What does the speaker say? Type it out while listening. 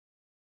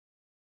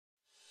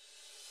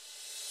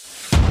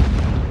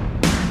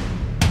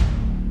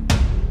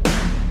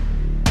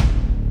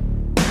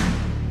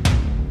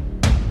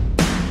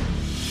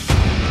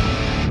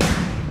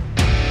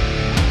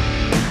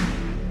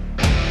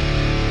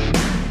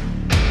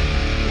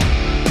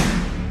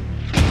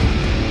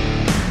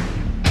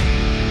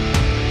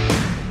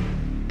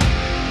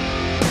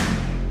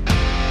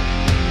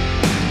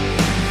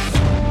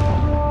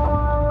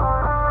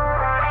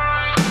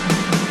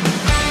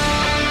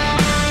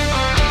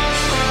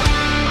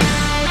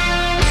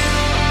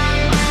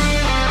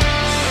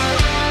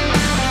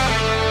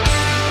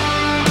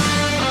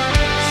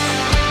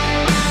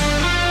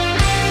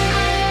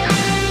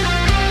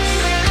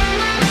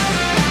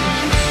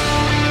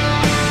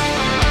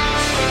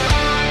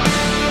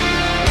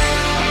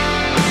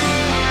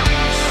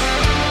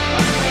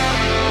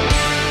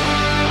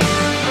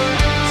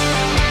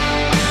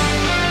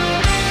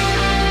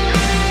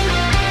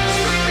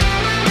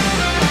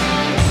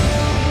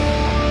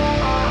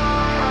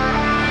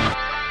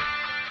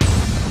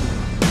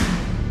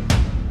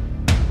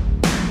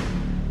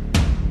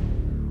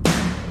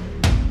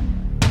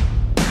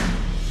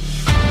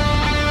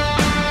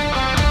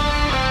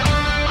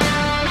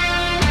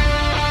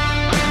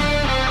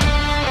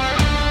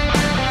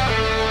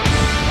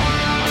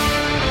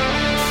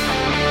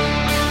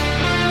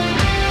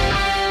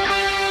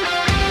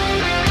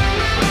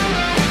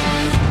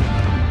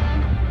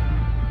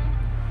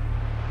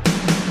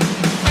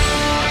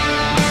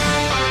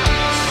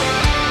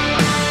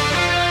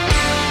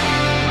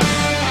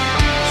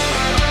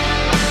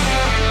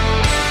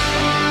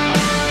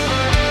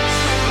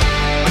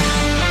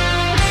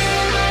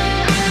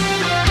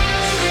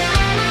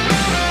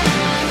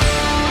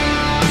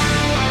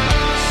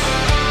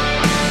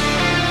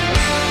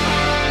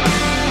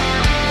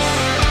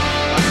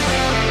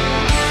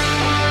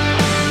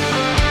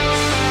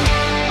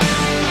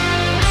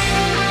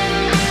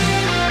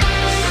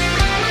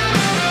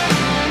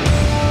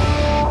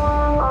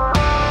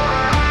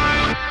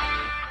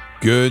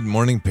Good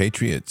morning,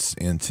 Patriots.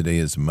 And today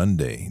is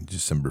Monday,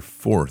 December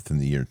 4th in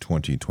the year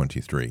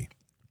 2023.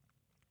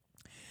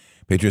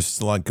 Patriots, there's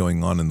a lot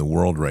going on in the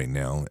world right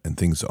now, and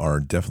things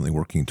are definitely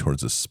working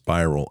towards a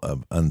spiral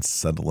of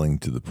unsettling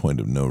to the point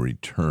of no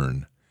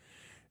return.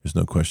 There's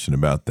no question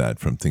about that,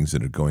 from things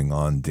that are going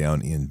on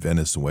down in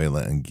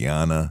Venezuela and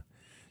Guyana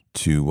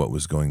to what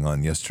was going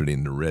on yesterday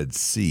in the Red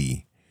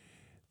Sea.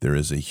 There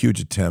is a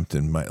huge attempt,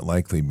 and might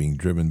likely being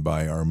driven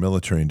by our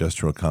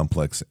military-industrial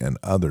complex and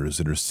others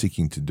that are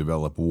seeking to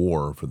develop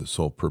war for the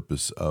sole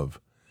purpose of,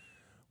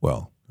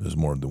 well, there's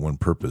more than one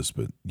purpose,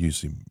 but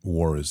usually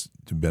war is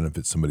to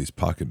benefit somebody's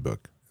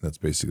pocketbook. That's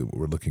basically what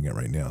we're looking at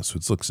right now. So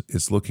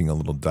it's looking a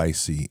little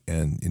dicey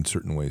and in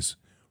certain ways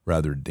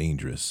rather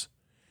dangerous.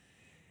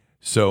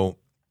 So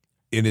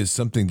it is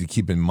something to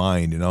keep in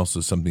mind and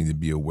also something to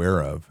be aware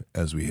of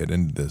as we head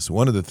into this.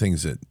 One of the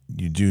things that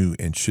you do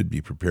and should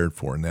be prepared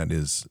for, and that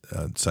is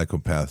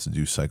psychopaths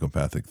do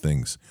psychopathic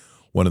things.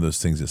 One of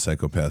those things that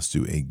psychopaths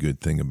do a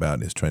good thing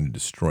about is trying to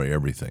destroy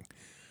everything.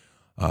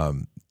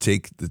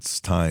 Take this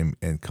time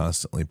and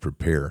constantly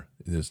prepare.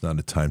 There's not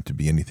a time to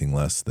be anything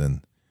less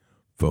than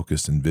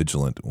focused and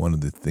vigilant. One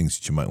of the things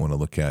that you might want to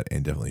look at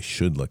and definitely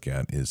should look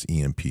at is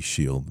EMP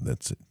Shield.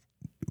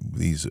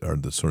 These are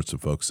the sorts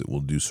of folks that will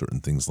do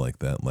certain things like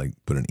that, like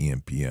put an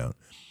EMP out.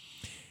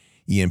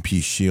 EMP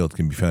Shield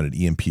can be found at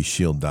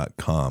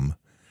empshield.com.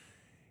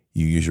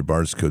 You use your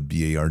BARDS code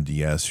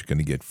BARDS, you're going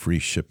to get free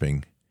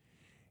shipping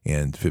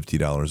and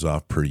 $50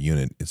 off per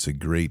unit. It's a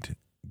great,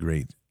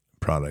 great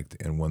product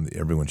and one that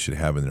everyone should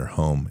have in their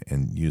home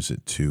and use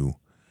it to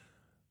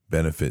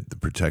benefit the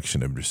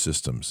protection of your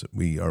systems.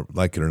 We are,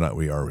 like it or not,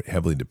 we are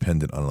heavily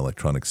dependent on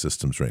electronic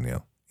systems right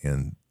now,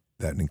 and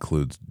that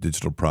includes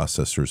digital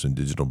processors and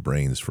digital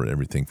brains for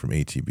everything from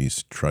ATVs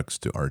to trucks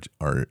to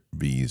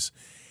RVs,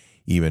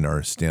 even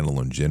our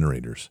standalone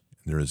generators.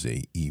 There is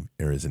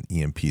an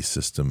EMP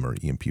system or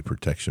EMP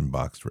protection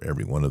box for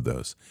every one of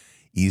those.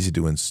 Easy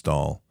to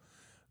install,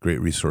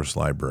 great resource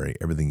library,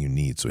 everything you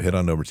need. So head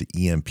on over to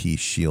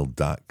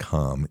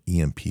empshield.com,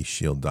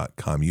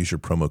 empshield.com. Use your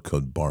promo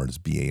code BARDS,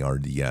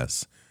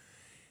 BARDS.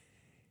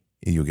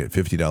 You'll get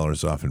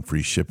 $50 off and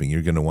free shipping.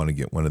 You're going to want to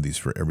get one of these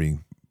for every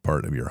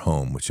part of your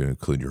home, which will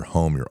include your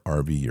home, your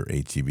RV, your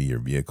ATV, your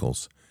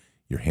vehicles,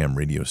 your ham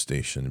radio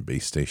station and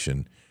base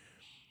station,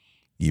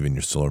 even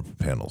your solar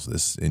panels.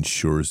 This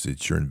ensures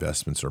that your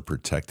investments are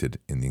protected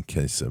in the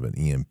case of an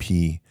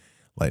EMP,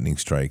 lightning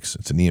strikes.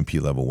 It's an EMP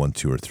level 1,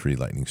 2, or 3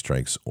 lightning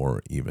strikes,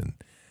 or even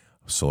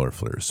solar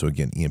flares. So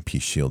again,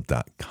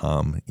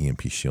 empshield.com,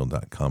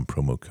 empshield.com.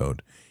 Promo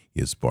code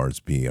is BARDS,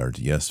 BARDS,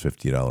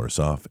 $50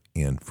 off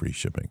and free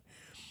shipping.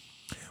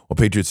 Well,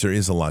 Patriots, there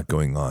is a lot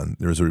going on.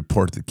 There was a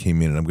report that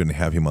came in, and I'm going to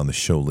have him on the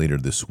show later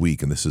this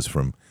week, and this is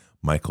from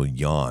Michael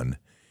Yon.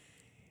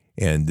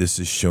 And this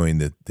is showing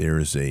that there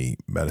is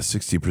about a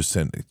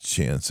 60%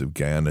 chance of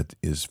Guyana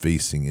is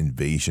facing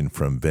invasion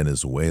from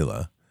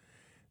Venezuela.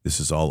 This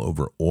is all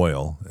over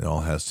oil. It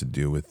all has to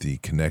do with the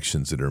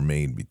connections that are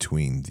made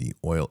between the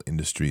oil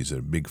industries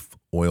and big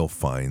oil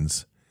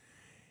finds.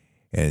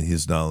 And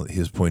his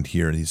point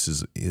here, he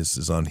says,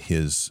 is on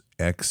his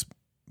X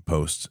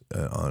post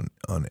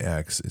on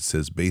X. It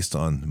says, based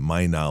on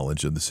my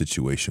knowledge of the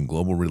situation,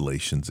 global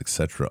relations,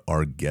 etc.,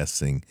 I'm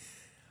guessing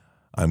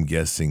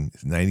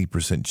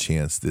 90%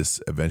 chance this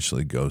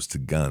eventually goes to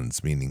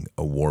guns, meaning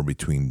a war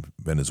between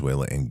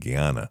Venezuela and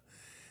Guyana.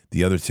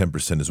 The other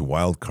 10% is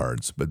wild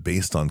cards, but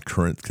based on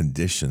current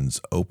conditions,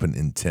 open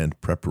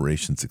intent,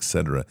 preparations,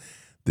 etc.,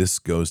 this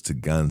goes to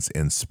guns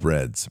and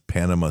spreads.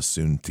 Panama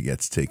soon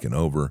gets taken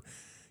over,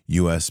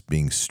 U.S.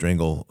 being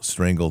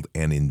strangled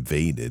and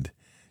invaded,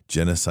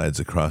 genocides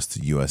across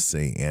the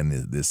USA and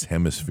this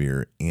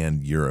hemisphere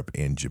and Europe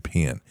and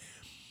Japan.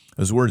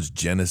 Those words,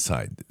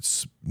 genocide,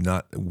 it's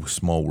not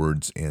small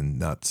words and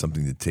not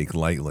something to take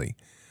lightly.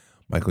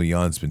 Michael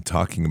Yon's been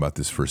talking about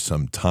this for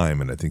some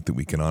time, and I think that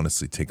we can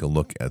honestly take a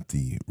look at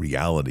the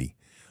reality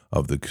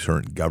of the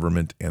current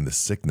government and the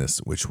sickness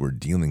which we're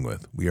dealing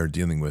with. We are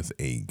dealing with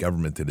a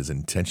government that has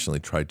intentionally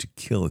tried to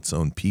kill its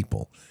own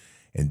people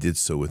and did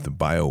so with the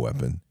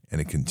bioweapon, and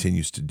it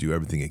continues to do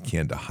everything it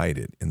can to hide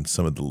it. In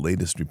some of the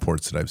latest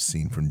reports that I've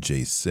seen from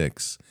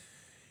J6,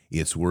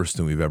 it's worse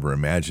than we've ever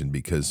imagined,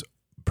 because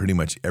pretty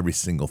much every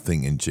single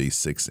thing in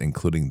J6,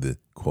 including the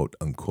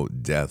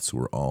quote-unquote deaths,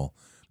 were all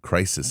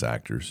crisis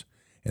actors,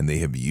 and they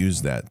have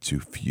used that to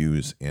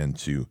fuse and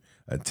to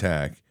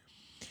attack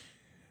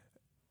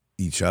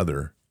each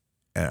other,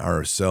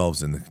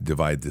 ourselves, and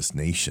divide this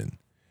nation.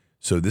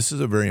 So this is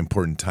a very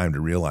important time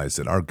to realize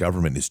that our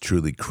government is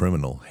truly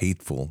criminal,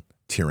 hateful,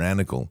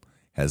 tyrannical,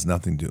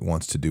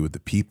 wants to do with the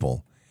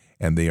people,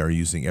 and they are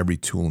using every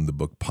tool in the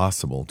book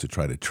possible to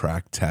try to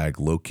track, tag,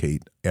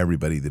 locate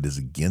everybody that is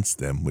against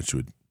them, which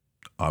would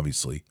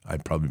obviously,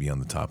 I'd probably be on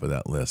the top of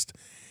that list.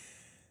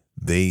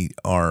 They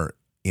are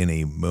in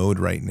a mode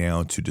right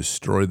now to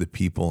destroy the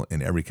people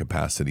in every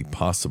capacity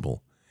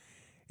possible,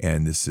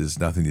 and this is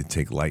nothing to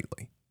take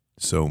lightly.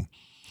 So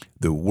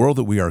the world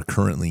that we are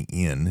currently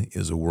in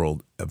is a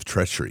world of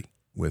treachery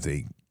with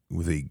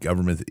a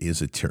government that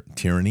is a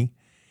tyranny.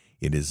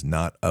 It is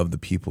not of the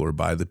people or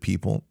by the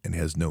people and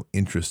has no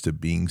interest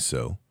of being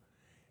so.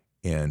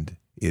 And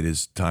it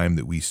is time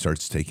that we start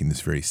taking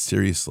this very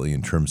seriously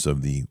in terms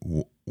of the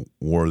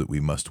war that we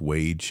must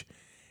wage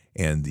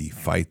and the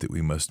fight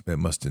that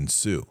must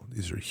ensue.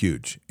 These are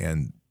huge.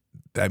 And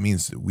that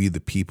means that we, the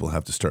people,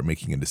 have to start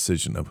making a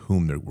decision of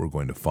whom we're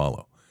going to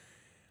follow.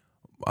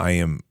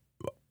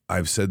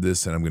 I've said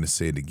this and I'm going to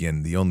say it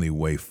again. The only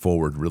way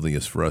forward really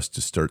is for us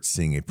to start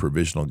seeing a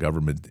provisional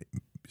government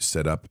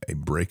set up, a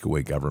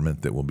breakaway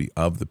government that will be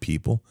of the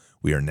people.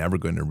 We are never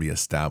going to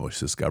reestablish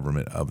this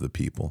government of the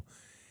people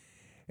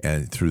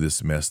and through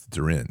this mess that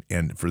they're in.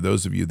 And for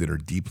those of you that are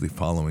deeply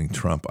following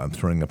Trump, I'm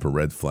throwing up a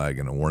red flag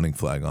and a warning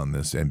flag on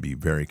this, and be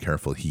very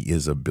careful. He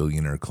is a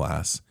billionaire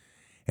class.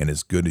 And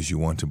as good as you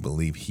want to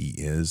believe he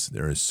is,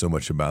 there is so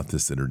much about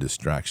this that are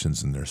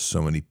distractions, and there's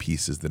so many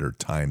pieces that are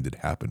timed that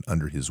happened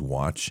under his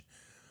watch,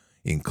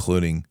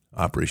 including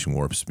Operation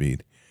Warp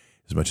Speed.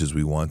 As much as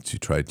we want to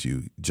try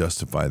to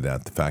justify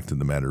that, the fact of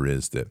the matter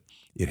is that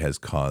it has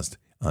caused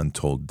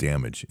untold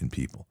damage in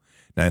people.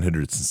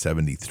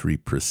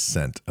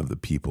 973% of the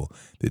people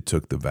that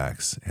took the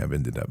vax have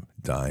ended up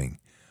dying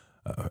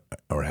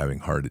or having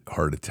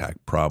heart attack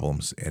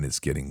problems, and it's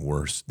getting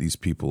worse. These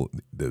people,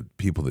 the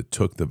people that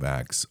took the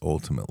vax,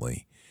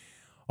 ultimately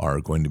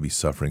are going to be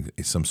suffering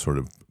some sort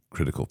of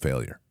critical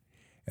failure.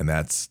 And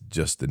that's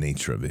just the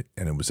nature of it.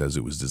 And it was as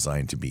it was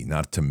designed to be,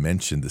 not to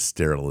mention the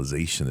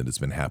sterilization that has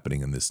been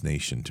happening in this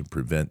nation to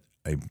prevent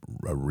a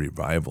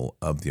revival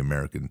of the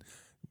American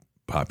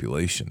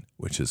population,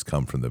 which has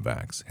come from the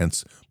vax.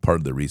 Hence, part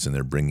of the reason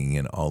they're bringing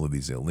in all of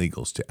these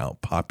illegals to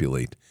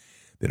outpopulate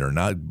that are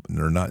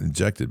not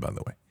injected, by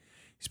the way.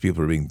 These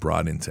people are being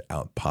brought in to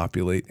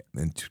outpopulate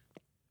and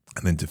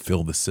then to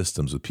fill the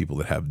systems with people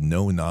that have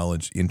no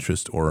knowledge,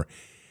 interest, or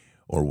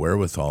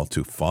wherewithal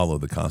to follow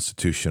the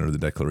Constitution or the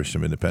Declaration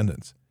of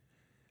Independence.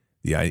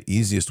 The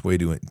easiest way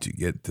to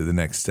get to the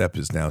next step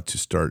is now to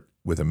start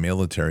with a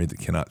military that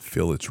cannot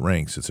fill its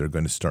ranks, as they're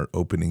going to start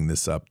opening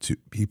this up to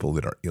people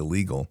that are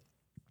illegal,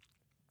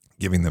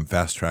 giving them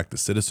fast track to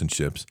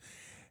citizenships,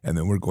 and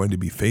then we're going to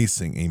be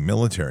facing a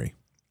military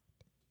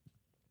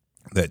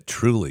that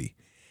truly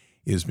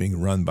is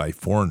being run by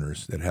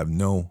foreigners that have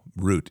no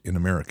root in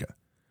America.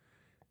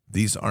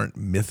 These aren't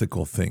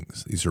mythical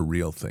things. These are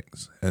real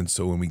things. And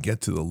so when we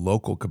get to the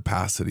local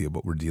capacity of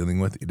what we're dealing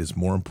with, it is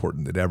more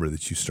important than ever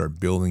that you start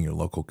building your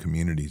local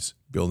communities,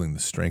 building the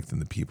strength in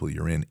the people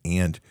you're in,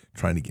 and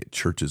trying to get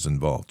churches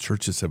involved.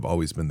 Churches have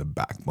always been the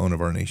backbone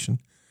of our nation.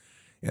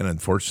 And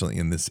unfortunately,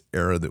 in this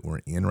era that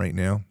we're in right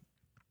now,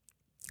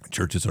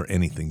 churches are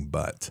anything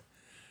but.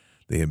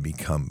 They have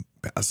become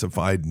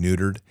pacified,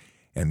 neutered,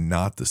 and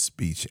not the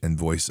speech and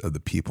voice of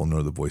the people,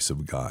 nor the voice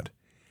of God.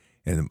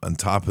 And on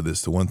top of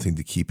this, the one thing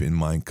to keep in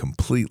mind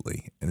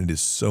completely, and it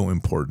is so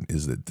important,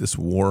 is that this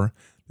war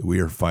that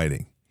we are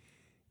fighting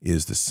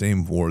is the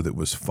same war that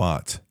was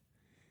fought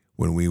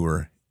when we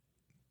were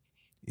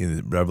in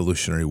the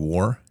Revolutionary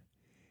War.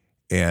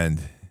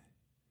 And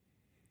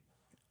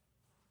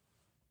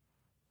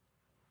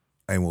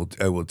I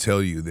will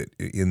tell you that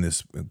in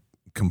this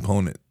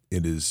component,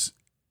 it is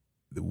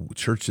the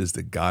churches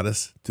that got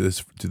us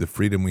to the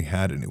freedom we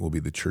had, and it will be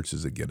the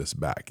churches that get us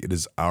back. It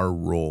is our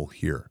role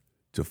here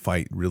to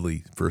fight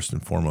really first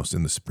and foremost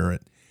in the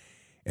Spirit,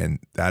 and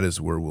that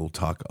is where we'll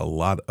talk a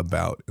lot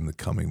about in the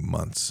coming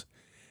months,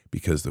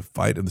 because the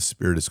fight of the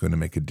Spirit is going to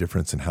make a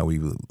difference in how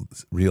we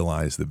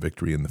realize the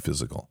victory in the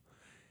physical.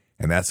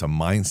 And that's a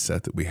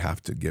mindset that we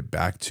have to get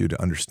back to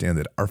understand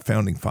that our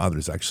founding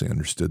fathers actually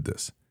understood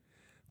this.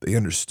 They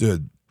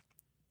understood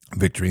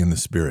victory in the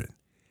Spirit.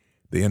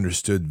 They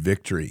understood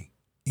victory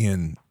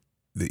in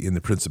the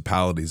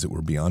principalities that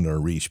were beyond our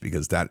reach,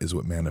 because that is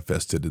what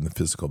manifested in the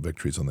physical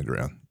victories on the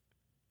ground.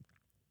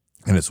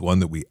 And it's one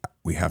that we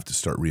have to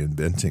start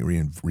reinventing,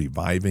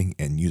 reviving,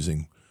 and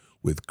using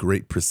with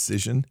great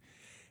precision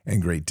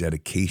and great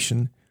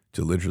dedication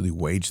to literally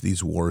wage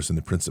these wars in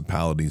the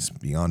principalities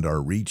beyond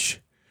our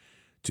reach,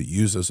 to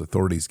use those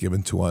authorities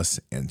given to us,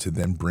 and to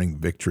then bring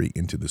victory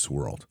into this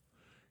world.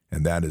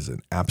 And that is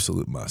an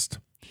absolute must.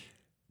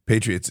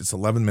 Patriots, it's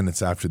 11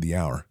 minutes after the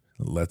hour.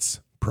 Let's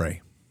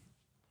pray.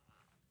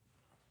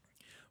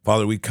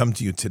 Father, we come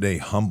to you today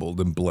humbled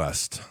and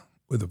blessed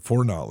with a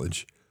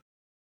foreknowledge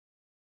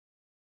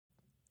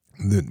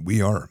that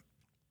we are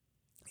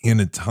in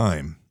a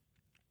time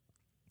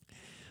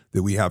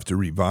that we have to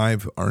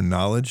revive our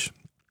knowledge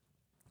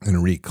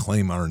and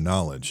reclaim our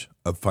knowledge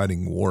of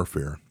fighting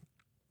warfare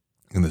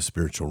in the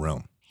spiritual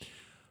realm.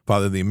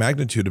 Father, the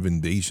magnitude of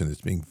invasion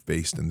that's being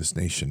faced in this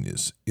nation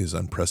is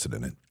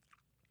unprecedented.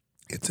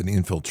 It's an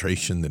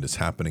infiltration that is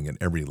happening at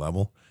every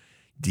level,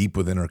 deep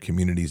within our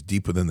communities,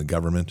 deep within the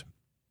government,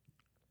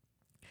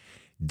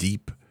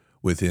 deep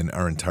within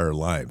our entire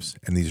lives.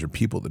 And these are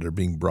people that are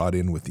being brought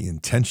in with the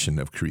intention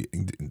of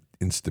creating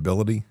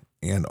instability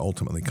and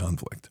ultimately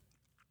conflict.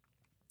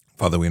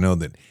 Father, we know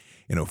that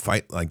in a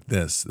fight like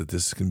this, that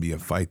this can be a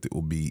fight that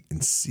will be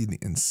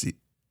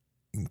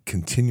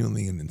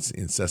continually and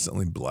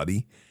incessantly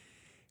bloody,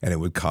 and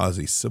it would cause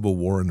a civil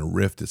war and a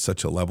rift at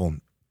such a level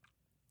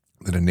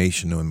that a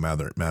nation, no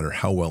matter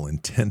how well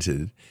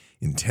intended,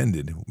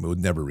 would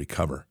never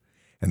recover.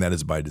 And that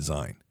is by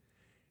design.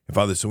 And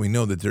Father, so we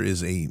know that there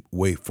is a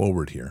way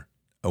forward here,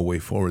 a way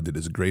forward that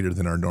is greater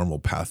than our normal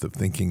path of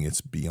thinking.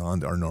 It's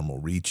beyond our normal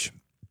reach.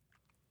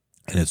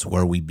 And it's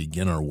where we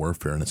begin our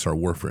warfare, and it's our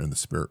warfare in the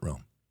spirit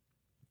realm.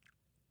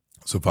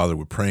 So, Father,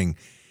 we're praying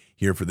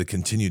here for the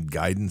continued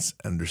guidance,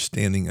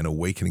 understanding, and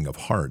awakening of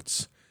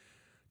hearts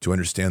to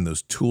understand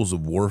those tools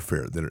of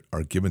warfare that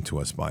are given to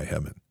us by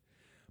heaven.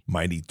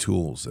 Mighty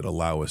tools that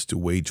allow us to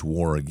wage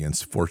war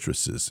against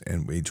fortresses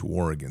and wage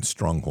war against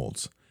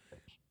strongholds.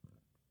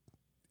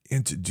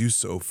 And to do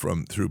so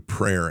through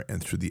prayer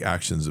and through the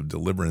actions of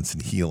deliverance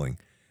and healing,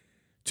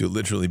 to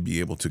literally be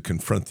able to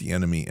confront the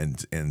enemy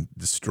and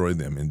destroy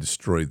them and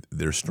destroy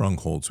their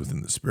strongholds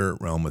within the spirit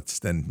realm,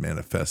 which then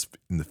manifest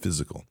in the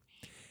physical.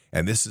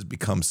 And this has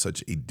become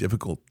such a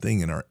difficult thing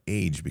in our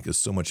age because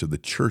so much of the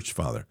church,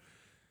 Father,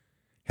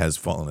 has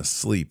fallen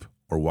asleep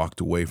or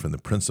walked away from the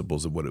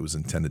principles of what it was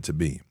intended to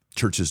be.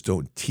 Churches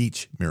don't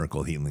teach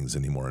miracle healings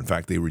anymore. In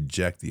fact, they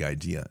reject the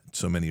idea.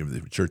 So many of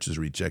the churches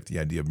reject the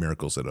idea of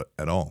miracles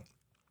at all.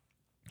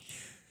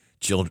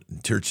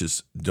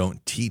 Churches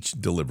don't teach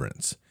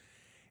deliverance.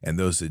 And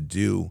those that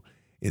do,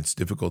 it's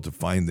difficult to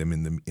find them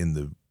in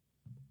the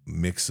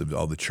mix of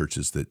all the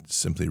churches that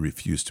simply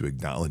refuse to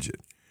acknowledge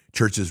it.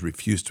 Churches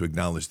refuse to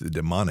acknowledge the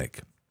demonic,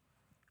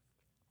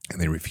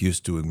 and they refuse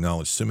to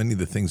acknowledge so many of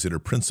the things that are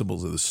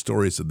principles of the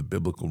stories of the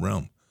biblical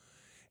realm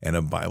and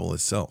of Bible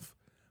itself.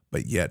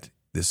 But yet,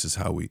 this is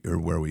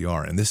where we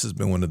are. And this has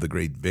been one of the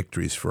great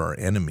victories for our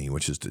enemy,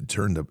 which is to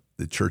turn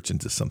the church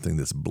into something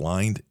that's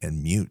blind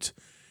and mute,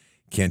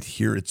 can't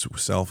hear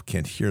itself,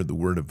 can't hear the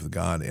word of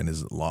God, and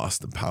has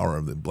lost the power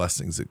of the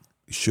blessings it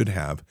should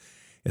have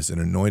as an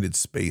anointed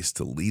space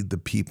to lead the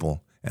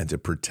people and to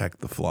protect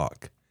the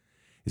flock.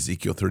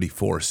 Ezekiel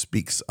 34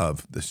 speaks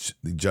of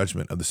the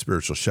judgment of the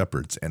spiritual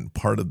shepherds, and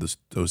part of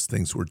those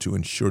things were to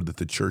ensure that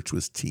the church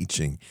was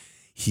teaching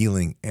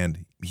healing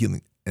and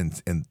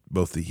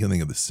both the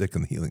healing of the sick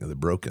and the healing of the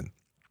broken.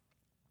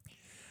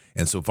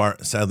 And so far,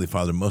 sadly,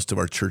 Father, most of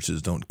our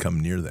churches don't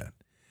come near that.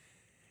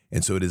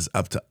 And so it is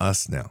up to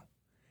us now,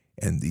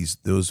 and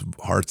those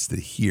hearts that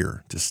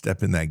hear, to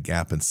step in that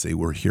gap and say,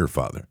 we're here,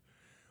 Father.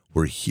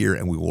 We're here,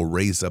 and we will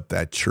raise up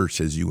that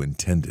church as you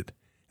intended.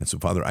 And so,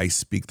 Father, I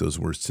speak those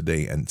words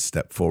today and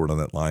step forward on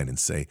that line and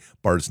say,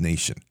 Bard's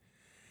Nation,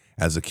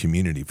 as a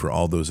community, for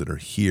all those that are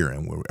here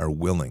and are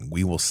willing,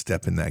 we will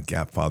step in that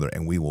gap, Father,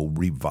 and we will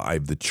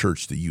revive the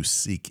church that you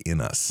seek in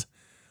us,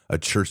 a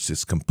church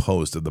that's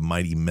composed of the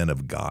mighty men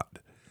of God,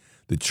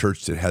 the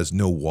church that has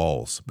no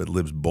walls but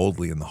lives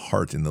boldly in the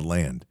heart and the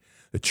land,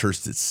 a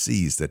church that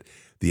sees that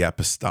the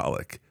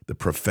apostolic, the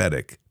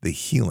prophetic, the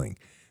healing,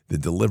 the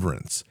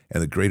deliverance,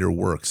 and the greater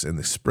works and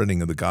the spreading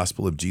of the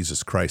gospel of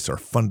Jesus Christ are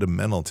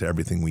fundamental to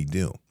everything we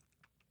do.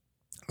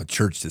 A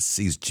church that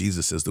sees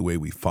Jesus as the way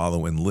we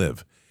follow and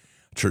live.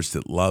 A church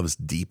that loves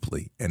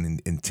deeply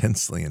and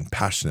intensely and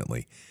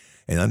passionately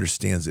and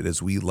understands that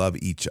as we love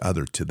each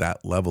other to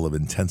that level of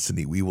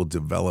intensity, we will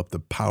develop the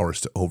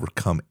powers to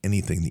overcome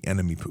anything the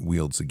enemy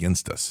wields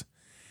against us.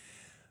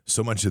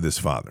 So much of this,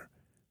 Father,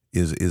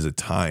 is a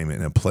time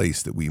and a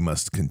place that we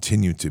must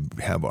continue to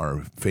have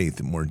our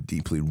faith more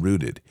deeply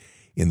rooted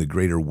in the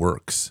greater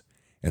works.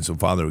 And so,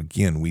 Father,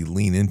 again, we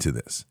lean into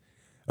this.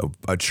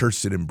 A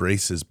church that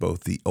embraces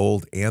both the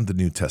Old and the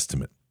New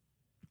Testament.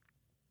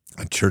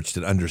 A church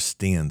that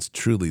understands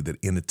truly that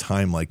in a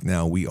time like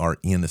now, we are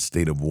in a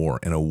state of war,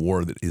 and a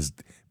war that is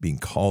being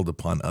called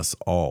upon us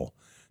all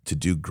to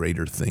do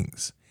greater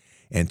things,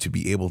 and to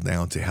be able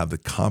now to have the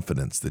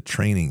confidence, the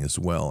training as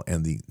well,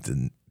 and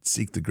to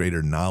seek the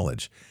greater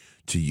knowledge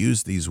to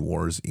use these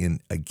wars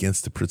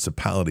against the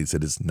principalities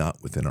that is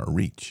not within our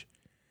reach.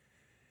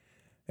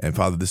 And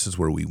Father, this is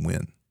where we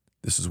win.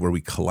 This is where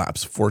we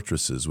collapse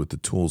fortresses with the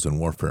tools and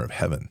warfare of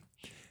heaven,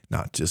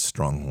 not just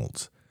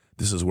strongholds.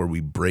 This is where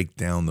we break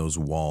down those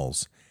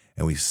walls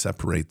and we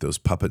separate those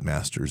puppet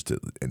masters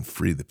and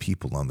free the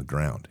people on the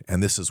ground.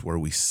 And this is where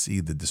we see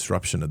the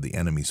disruption of the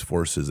enemy's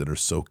forces that are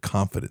so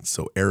confident,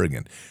 so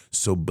arrogant,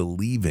 so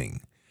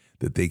believing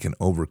that they can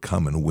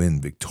overcome and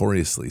win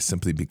victoriously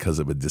simply because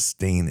of a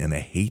disdain and a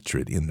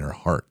hatred in their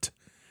heart.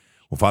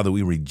 Well, Father,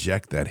 we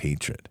reject that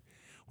hatred.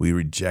 We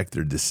reject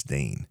their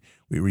disdain.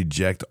 We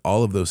reject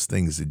all of those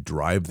things that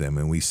drive them,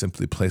 and we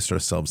simply place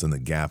ourselves in the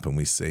gap and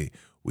we say,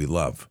 we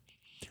love.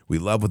 We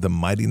love with the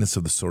mightiness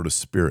of the sword of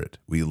Spirit.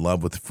 We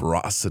love with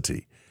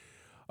ferocity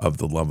of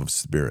the love of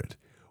Spirit.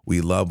 We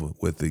love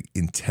with the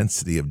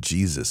intensity of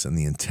Jesus and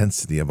the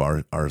intensity of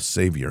our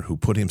Savior, who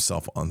put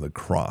himself on the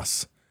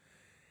cross,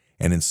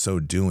 and in so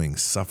doing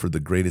suffered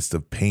the greatest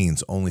of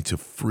pains only to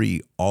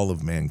free all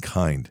of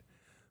mankind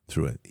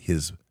through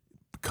his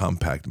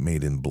compact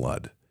made in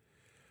blood.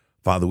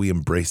 Father, we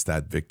embrace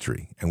that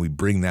victory, and we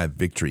bring that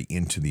victory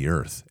into the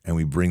earth, and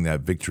we bring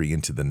that victory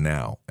into the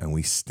now, and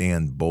we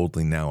stand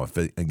boldly now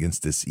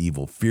against this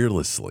evil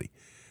fearlessly,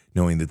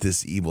 knowing that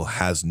this evil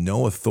has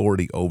no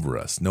authority over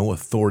us, no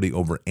authority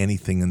over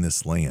anything in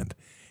this land,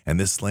 And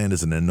this land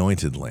is an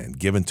anointed land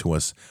given to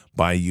us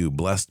by you,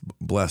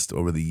 blessed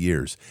over the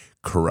years,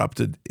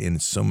 corrupted in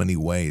so many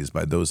ways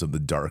by those of the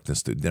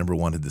darkness that never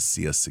wanted to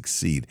see us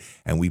succeed.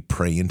 And we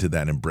pray into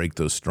that and break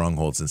those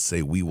strongholds and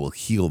say, we will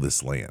heal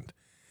this land.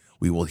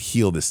 We will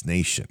heal this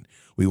nation.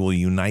 We will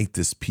unite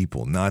this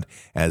people, not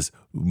as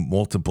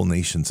multiple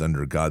nations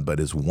under God, but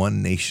as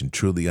one nation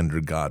truly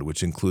under God,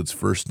 which includes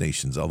First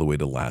Nations all the way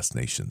to Last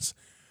Nations.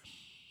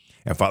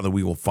 And Father,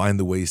 we will find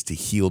the ways to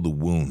heal the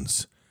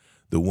wounds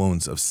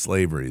of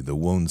slavery, the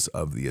wounds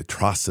of the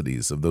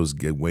atrocities of those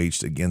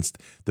waged against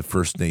the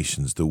First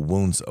Nations, the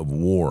wounds of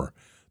war,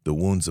 the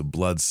wounds of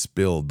blood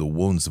spilled, the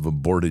wounds of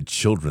aborted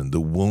children, the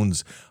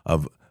wounds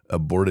of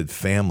aborted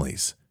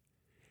families.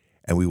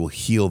 And we will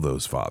heal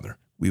those, Father.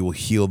 We will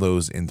heal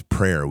those in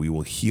prayer. We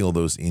will heal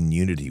those in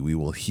unity. We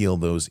will heal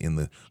those in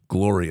the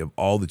glory of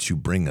all that you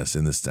bring us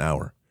in this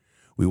hour.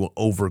 We will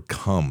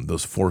overcome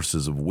those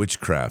forces of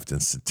witchcraft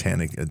and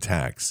satanic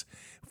attacks,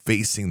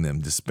 facing them,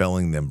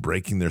 dispelling them,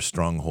 breaking their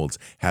strongholds,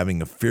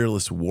 having a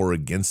fearless war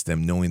against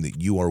them, knowing that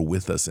you are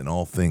with us in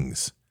all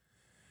things.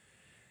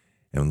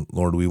 And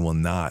Lord, we will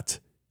not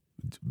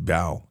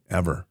bow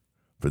ever,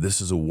 for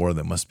this is a war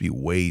that must be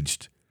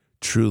waged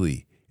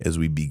truly as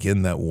we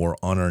begin that war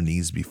on our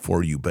knees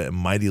before you, but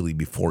mightily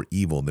before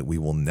evil, that we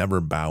will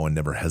never bow and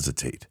never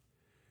hesitate.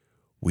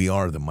 We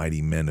are the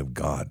mighty men of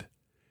God,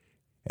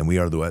 and we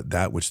are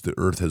that which the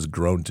earth has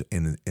grown to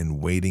in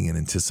waiting and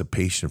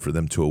anticipation for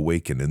them to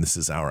awaken, and this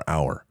is our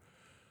hour.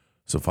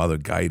 So, Father,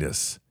 guide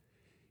us.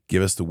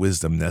 Give us the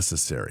wisdom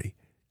necessary.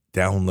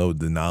 Download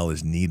the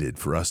knowledge needed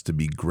for us to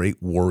be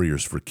great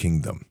warriors for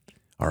kingdom.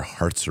 Our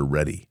hearts are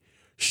ready.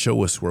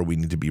 Show us where we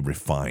need to be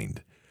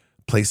refined.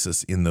 Place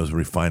us in those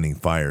refining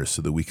fires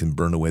so that we can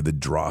burn away the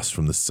dross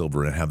from the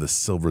silver and have the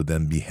silver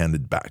then be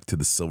handed back to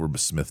the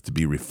silversmith to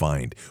be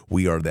refined.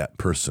 We are that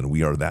person.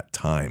 We are that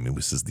time. And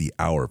this is the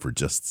hour for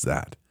just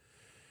that.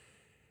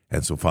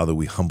 And so, Father,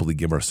 we humbly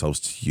give ourselves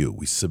to you.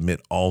 We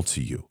submit all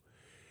to you.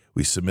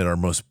 We submit our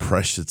most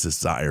precious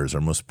desires,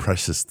 our most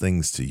precious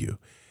things to you.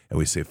 And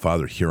we say,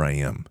 Father, here I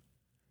am.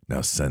 Now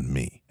send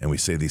me. And we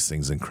say these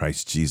things in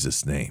Christ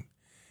Jesus' name.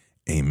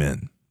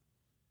 Amen.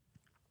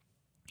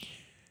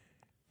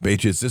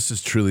 Patriots, this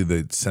is truly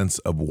the sense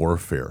of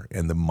warfare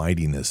and the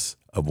mightiness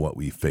of what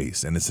we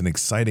face. And it's an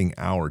exciting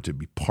hour to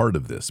be part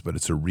of this, but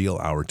it's a real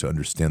hour to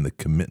understand the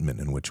commitment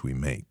in which we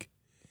make.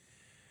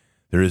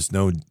 There is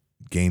no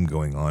game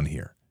going on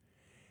here.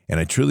 And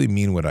I truly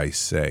mean what I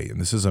say. And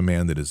this is a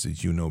man that is,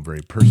 as you know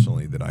very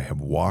personally, that I have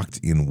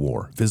walked in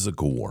war,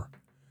 physical war.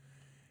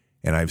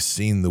 And I've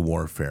seen the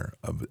warfare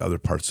of other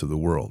parts of the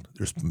world.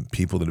 There's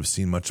people that have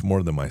seen much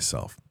more than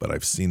myself, but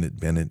I've seen it,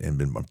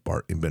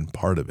 been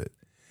part of it.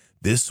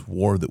 This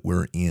war that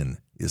we're in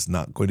is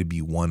not going to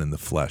be won in the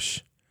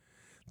flesh.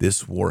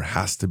 This war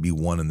has to be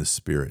won in the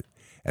spirit.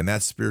 And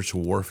that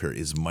spiritual warfare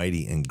is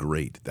mighty and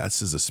great.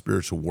 That's a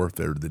spiritual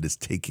warfare that is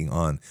taking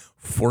on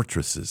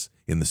fortresses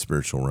in the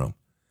spiritual realm.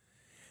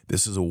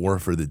 This is a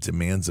warfare that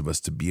demands of us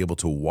to be able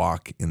to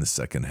walk in the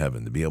second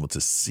heaven, to be able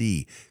to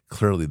see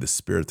clearly the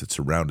spirit that's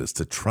around us,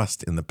 to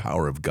trust in the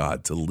power of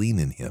God, to lean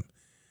in him,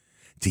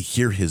 to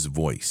hear his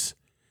voice.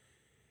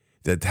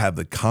 That have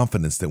the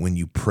confidence that when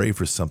you pray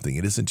for something,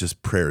 it isn't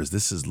just prayers.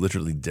 This is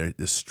literally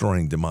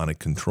destroying demonic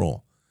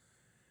control,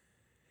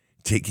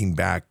 taking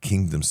back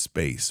kingdom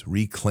space,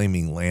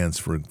 reclaiming lands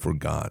for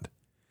God.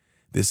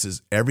 This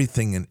is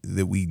everything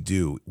that we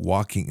do,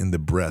 walking in the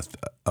breath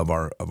of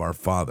our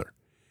Father,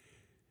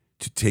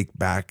 to take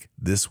back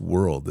this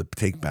world, to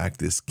take back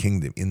this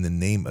kingdom in the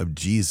name of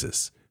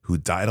Jesus, who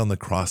died on the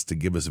cross to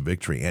give us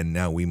victory, and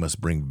now we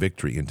must bring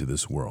victory into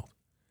this world.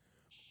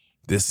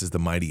 This is the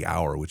mighty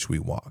hour which we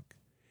walk.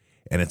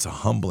 And it's a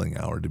humbling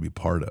hour to be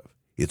part of.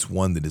 It's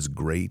one that is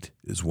great.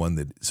 It's one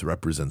that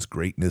represents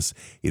greatness.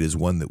 It is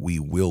one that we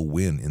will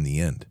win in the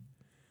end.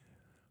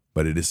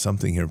 But it is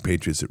something here,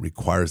 Patriots, that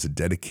requires a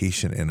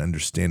dedication and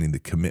understanding the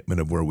commitment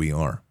of where we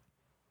are.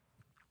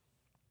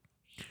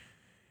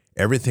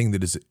 Everything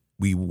that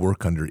we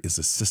work under is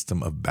a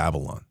system of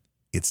Babylon.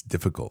 It's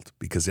difficult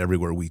because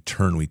everywhere we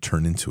turn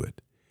into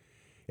it.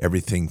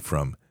 Everything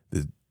from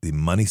the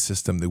money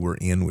system that we're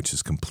in, which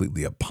is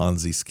completely a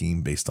Ponzi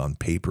scheme based on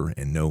paper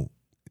and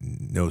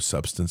no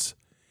substance,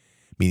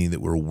 meaning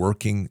that we're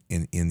working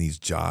in these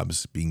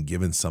jobs, being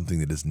given something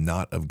that is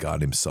not of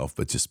God himself,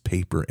 but just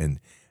paper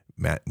and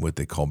what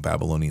they call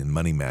Babylonian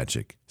money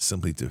magic,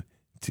 simply to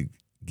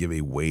give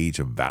a wage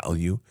of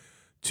value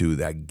to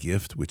that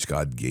gift which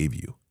God gave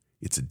you.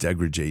 It's a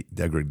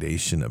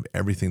degradation of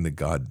everything that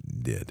God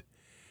did.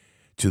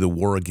 To the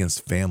war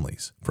against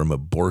families, from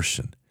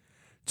abortion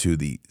to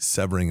the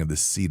severing of the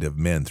seed of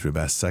men through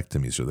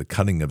vasectomies, or the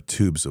cutting of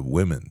tubes of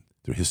women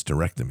through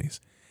hysterectomies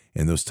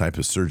and those type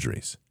of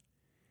surgeries.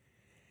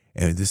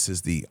 And this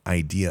is the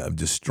idea of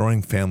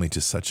destroying family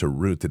to such a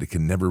root that it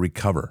can never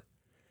recover.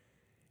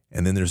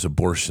 And then there's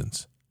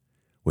abortions,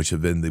 which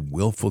have been the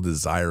willful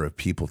desire of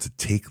people to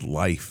take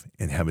life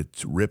and have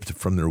it ripped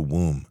from their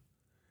womb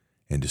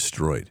and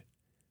destroyed.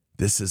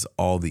 This is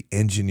all the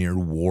engineered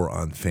war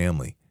on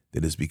family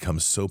that has become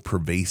so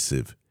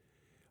pervasive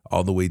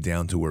all the way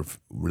down to where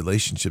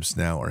relationships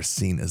now are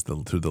seen as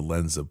through the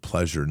lens of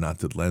pleasure, not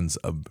the lens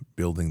of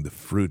building the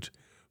fruit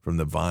from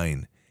the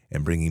vine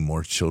and bringing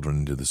more children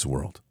into this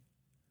world.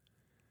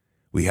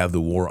 We have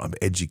the war of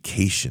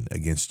education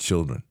against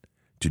children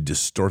to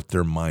distort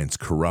their minds,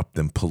 corrupt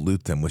them,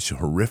 pollute them with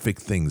horrific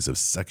things of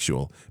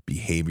sexual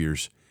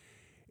behaviors,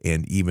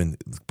 and even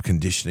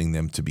conditioning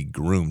them to be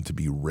groomed, to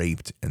be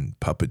raped and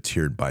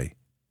puppeteered by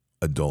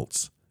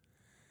adults.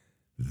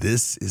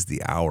 This is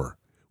the hour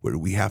where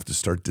we have to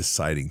start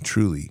deciding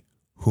truly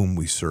whom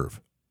we serve.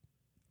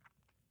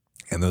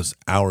 And those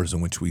hours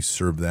in which we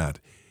serve that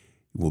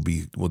will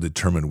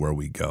determine where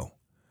we go.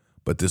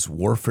 But this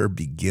warfare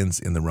begins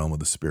in the realm of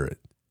the Spirit.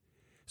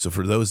 So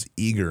for those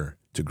eager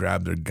to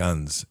grab their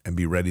guns and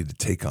be ready to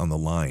take on the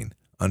line,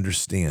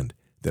 understand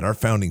that our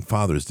founding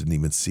fathers didn't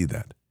even see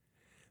that.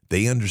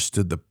 They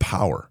understood the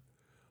power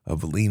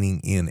of leaning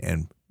in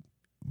and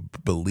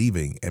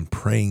believing and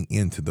praying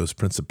into those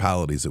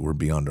principalities that were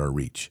beyond our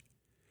reach.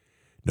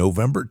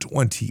 November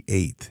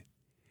 28th,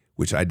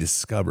 which I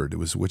discovered,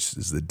 which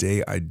is the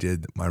day I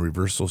did my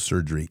reversal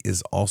surgery,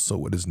 is also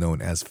what is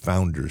known as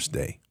Founders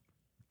Day.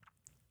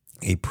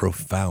 A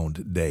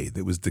profound day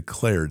that was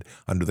declared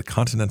under the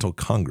Continental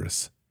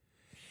Congress.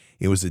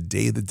 It was a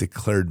day that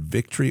declared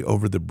victory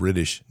over the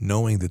British,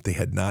 knowing that they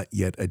had not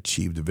yet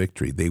achieved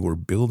victory. They were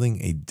building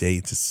a day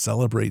to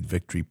celebrate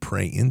victory,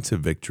 pray into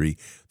victory,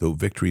 though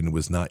victory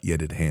was not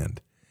yet at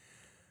hand.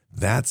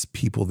 That's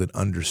people that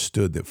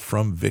understood that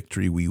from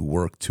victory we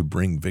work to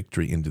bring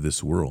victory into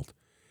this world.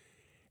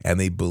 And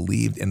they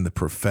believed in the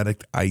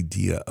prophetic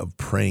idea of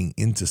praying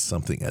into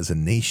something as a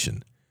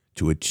nation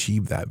to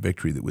achieve that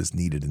victory that was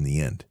needed in the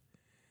end.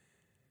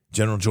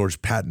 General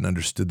George Patton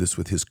understood this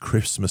with his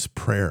Christmas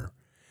prayer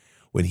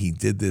when he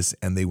did this,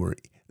 and they were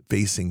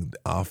facing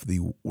off the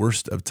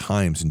worst of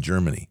times in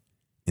Germany,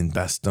 in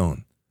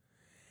Bastogne.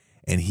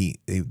 And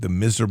the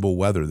miserable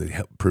weather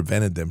that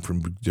prevented them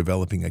from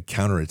developing a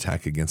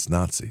counterattack against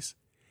Nazis.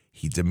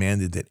 He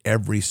demanded that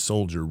every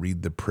soldier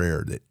read the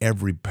prayer, that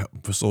every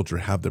soldier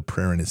have the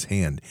prayer in his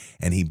hand,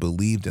 and he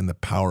believed in the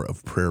power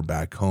of prayer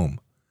back home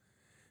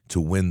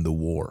to win the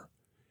war.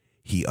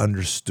 He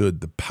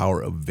understood the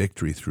power of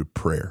victory through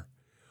prayer.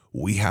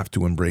 We have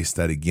to embrace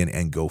that again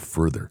and go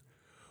further.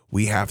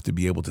 We have to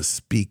be able to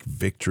speak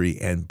victory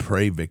and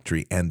pray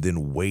victory and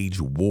then wage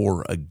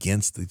war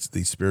against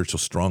the spiritual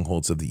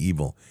strongholds of the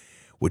evil,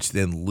 which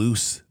then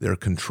loose their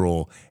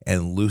control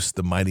and loose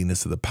the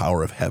mightiness of the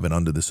power of heaven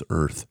onto this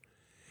earth,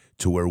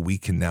 to where we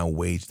can now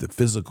wage the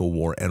physical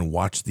war and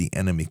watch the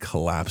enemy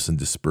collapse and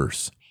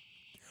disperse.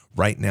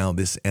 Right now,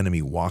 this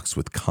enemy walks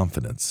with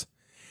confidence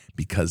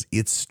because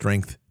its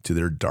strength to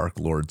their dark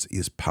lords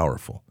is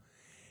powerful.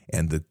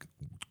 And the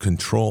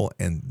control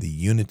and the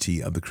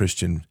unity of the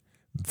Christian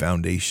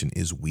foundation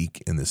is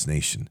weak in this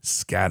nation,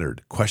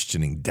 scattered,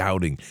 questioning,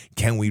 doubting.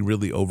 Can we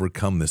really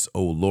overcome this?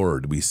 Oh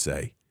Lord, we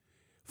say.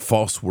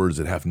 False words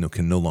that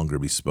can no longer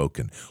be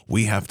spoken.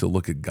 We have to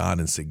look at God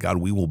and say, God,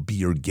 we will be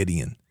your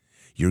Gideon.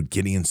 Your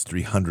Gideon's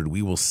 300.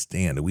 We will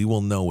stand. We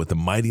will know with the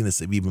mightiness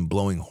of even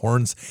blowing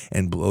horns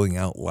and blowing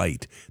out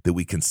light that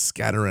we can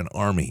scatter an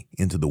army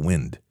into the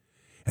wind,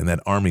 and that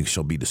army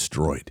shall be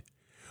destroyed.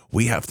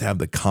 We have to have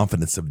the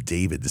confidence of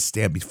David to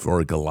stand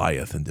before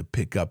Goliath and to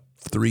pick up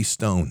 3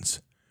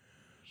 stones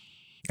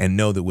and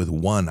know that with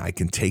one I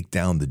can take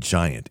down the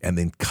giant and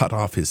then cut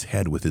off his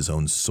head with his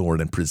own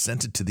sword and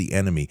present it to the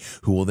enemy,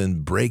 who will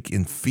then break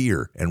in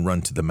fear and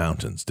run to the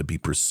mountains to be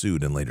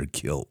pursued and later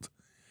killed.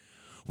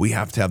 We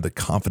have to have the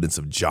confidence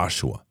of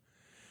Joshua,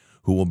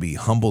 who will be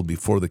humbled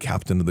before the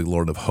captain of the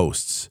Lord of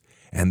hosts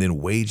and then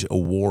wage a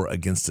war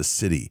against a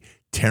city,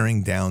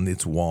 tearing down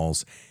its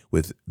walls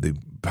with the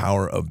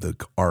power of the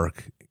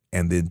ark,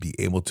 and then be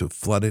able to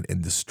flood it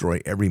and destroy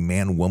every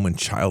man, woman,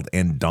 child,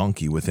 and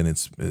donkey within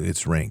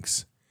its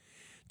ranks,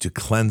 to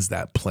cleanse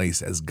that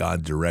place as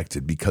God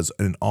directed, because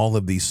in all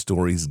of these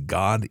stories,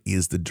 God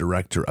is the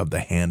director of the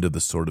hand of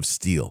the sword of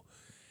steel,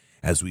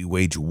 as we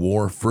wage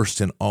war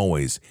first and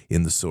always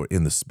in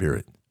the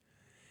Spirit.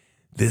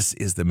 This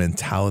is the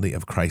mentality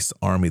of Christ's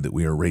army that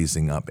we are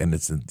raising up, and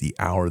it's the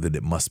hour that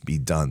it must be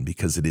done,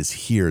 because it is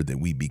here that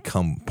we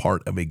become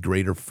part of a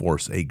greater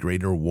force, a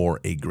greater war,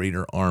 a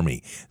greater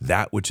army,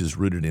 that which is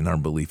rooted in our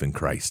belief in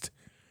Christ.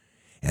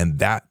 And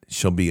that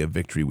shall be a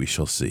victory we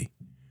shall see.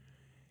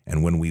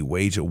 And when we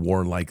wage a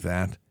war like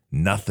that,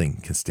 nothing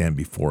can stand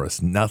before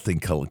us, nothing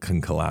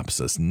can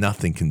collapse us,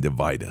 nothing can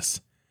divide us.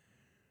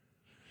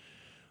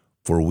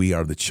 For we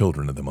are the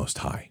children of the Most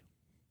High.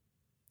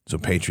 So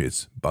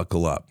patriots,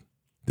 buckle up.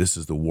 This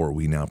is the war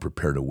we now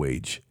prepare to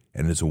wage,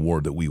 and it's a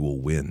war that we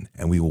will win,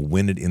 and we will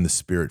win it in the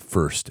Spirit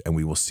first, and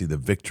we will see the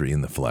victory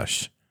in the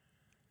flesh.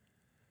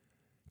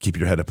 Keep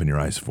your head up and your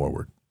eyes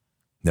forward.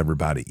 Never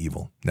bow to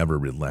evil, never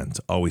relent,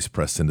 always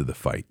press into the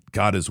fight.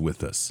 God is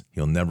with us.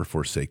 He'll never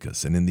forsake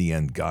us, and in the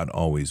end, God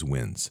always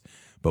wins.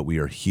 But we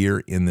are here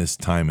in this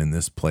time, in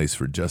this place,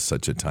 for just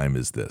such a time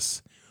as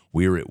this.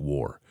 We are at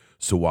war,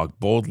 so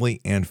walk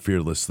boldly and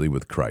fearlessly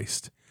with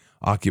Christ.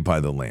 Occupy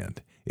the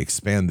land.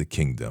 Expand the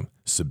kingdom,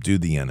 subdue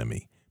the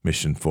enemy,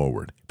 mission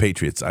forward.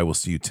 Patriots, I will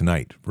see you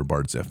tonight for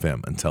Bards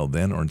FM. Until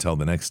then, or until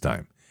the next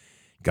time,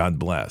 God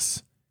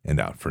bless, and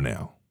out for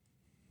now.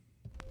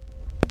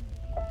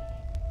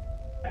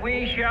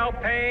 We shall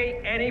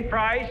pay any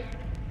price,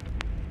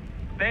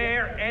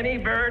 bear any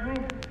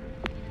burden,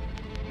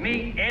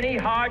 meet any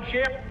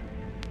hardship,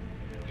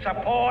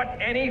 support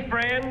any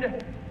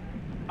friend,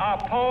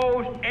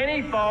 oppose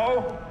any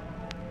foe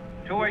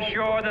to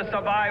assure the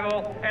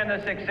survival and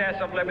the success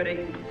of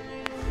liberty.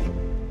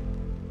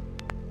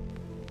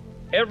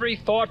 Every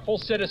thoughtful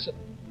citizen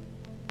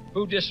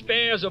who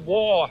despairs of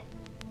war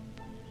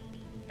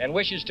and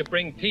wishes to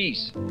bring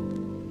peace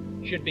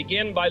should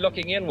begin by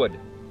looking inward,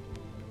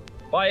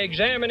 by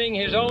examining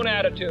his own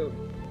attitude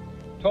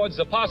towards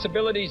the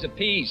possibilities of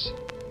peace.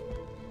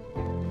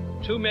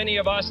 Too many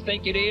of us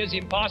think it is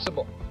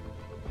impossible.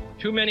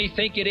 Too many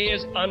think it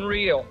is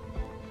unreal.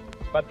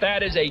 But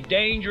that is a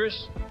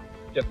dangerous,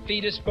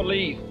 defeatist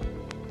belief.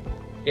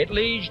 It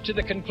leads to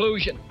the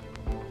conclusion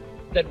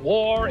that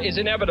war is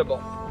inevitable,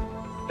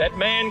 that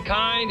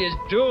mankind is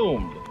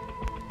doomed,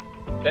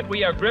 that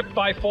we are gripped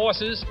by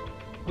forces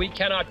we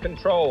cannot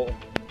control.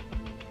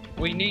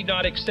 We need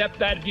not accept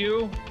that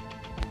view.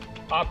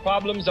 Our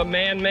problems are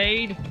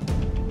man-made,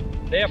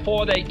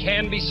 therefore they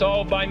can be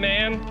solved by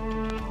man,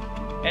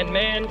 and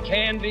man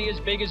can be as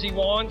big as he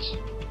wants.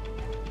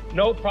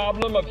 No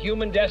problem of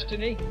human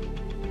destiny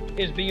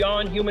is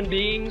beyond human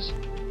beings.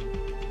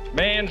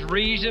 Man's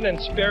reason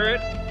and spirit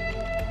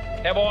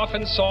have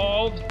often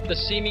solved the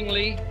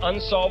seemingly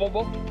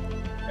unsolvable,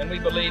 and we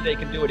believe they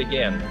can do it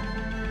again.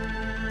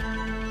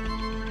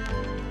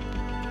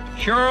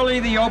 Surely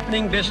the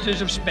opening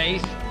vistas of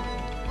space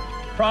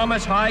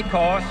promise high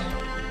costs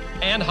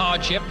and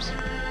hardships,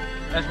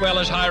 as well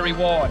as high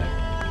reward.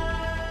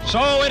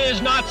 So it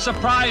is not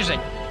surprising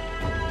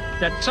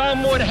that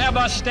some would have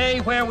us stay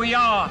where we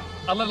are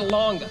a little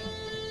longer,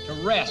 to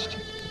rest,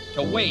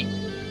 to wait.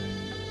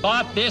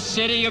 But this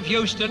city of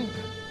Houston,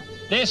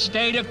 this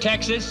state of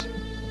Texas,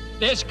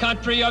 this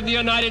country of the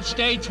United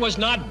States was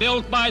not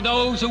built by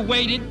those who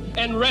waited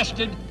and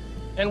rested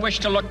and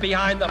wished to look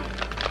behind them.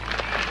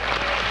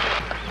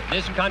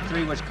 This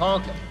country was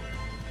conquered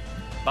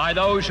by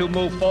those who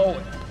move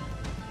forward,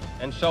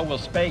 and so will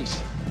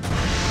space.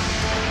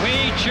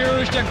 We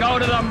choose to go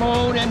to the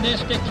moon in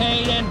this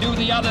decade and do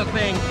the other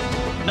thing,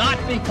 not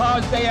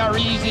because they are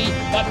easy,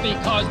 but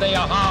because they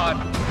are hard.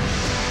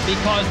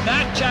 Because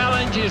that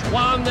challenge is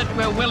one that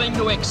we're willing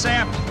to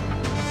accept.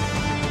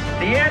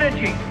 The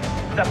energy,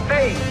 the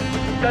faith,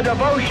 the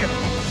devotion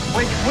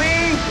which we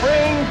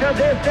bring to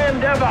this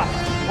endeavor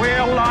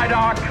will light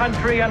our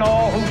country and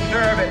all who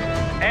serve it.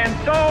 And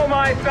so,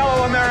 my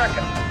fellow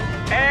Americans,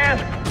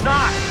 ask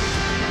not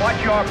what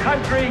your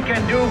country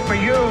can do for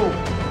you.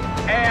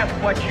 Ask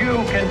what you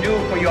can do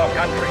for your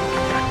country.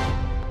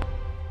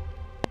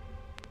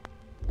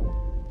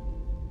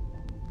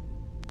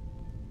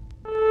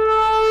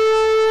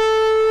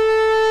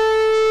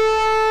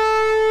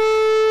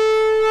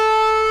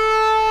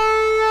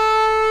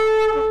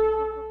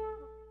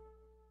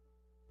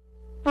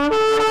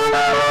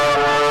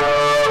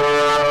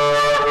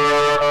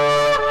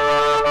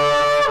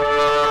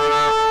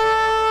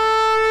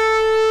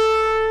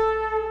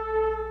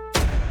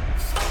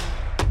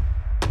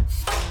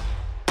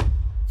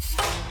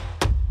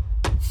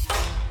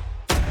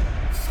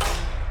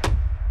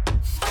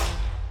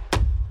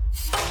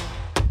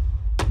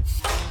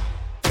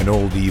 An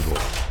old evil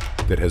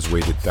that has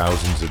waited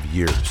thousands of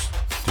years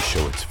to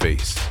show its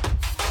face.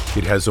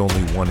 It has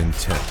only one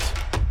intent: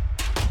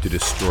 to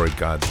destroy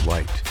God's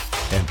light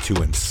and to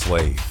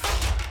enslave.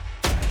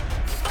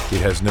 It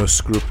has no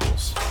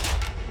scruples.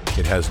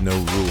 It has no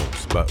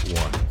rules but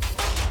one: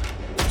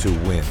 to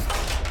win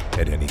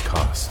at any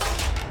cost.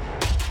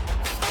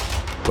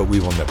 But we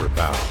will never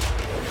bow,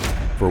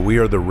 for we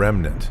are the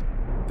remnant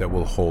that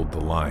will hold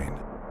the line.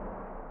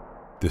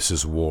 This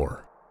is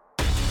war.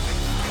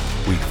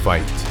 We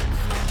fight.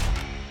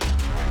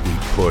 We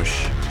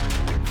push.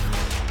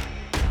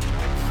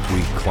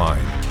 We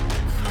climb.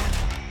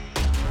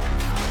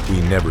 We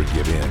never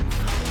give in.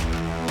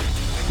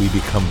 We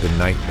become the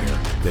nightmare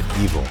that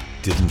evil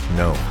didn't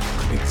know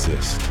could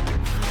exist.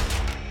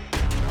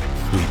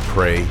 We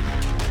pray.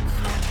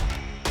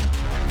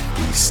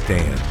 We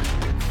stand.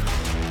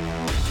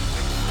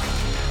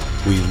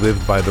 We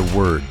live by the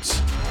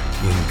words,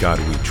 "In God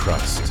we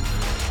trust."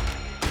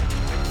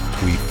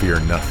 We fear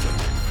nothing.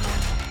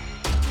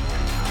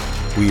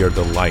 We are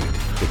the light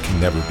that can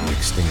never be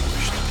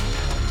extinguished.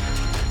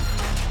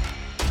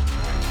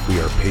 We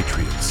are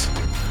patriots.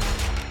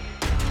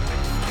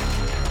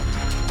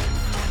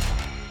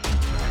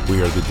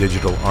 We are the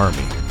digital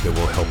army that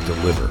will help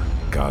deliver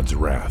God's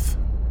wrath.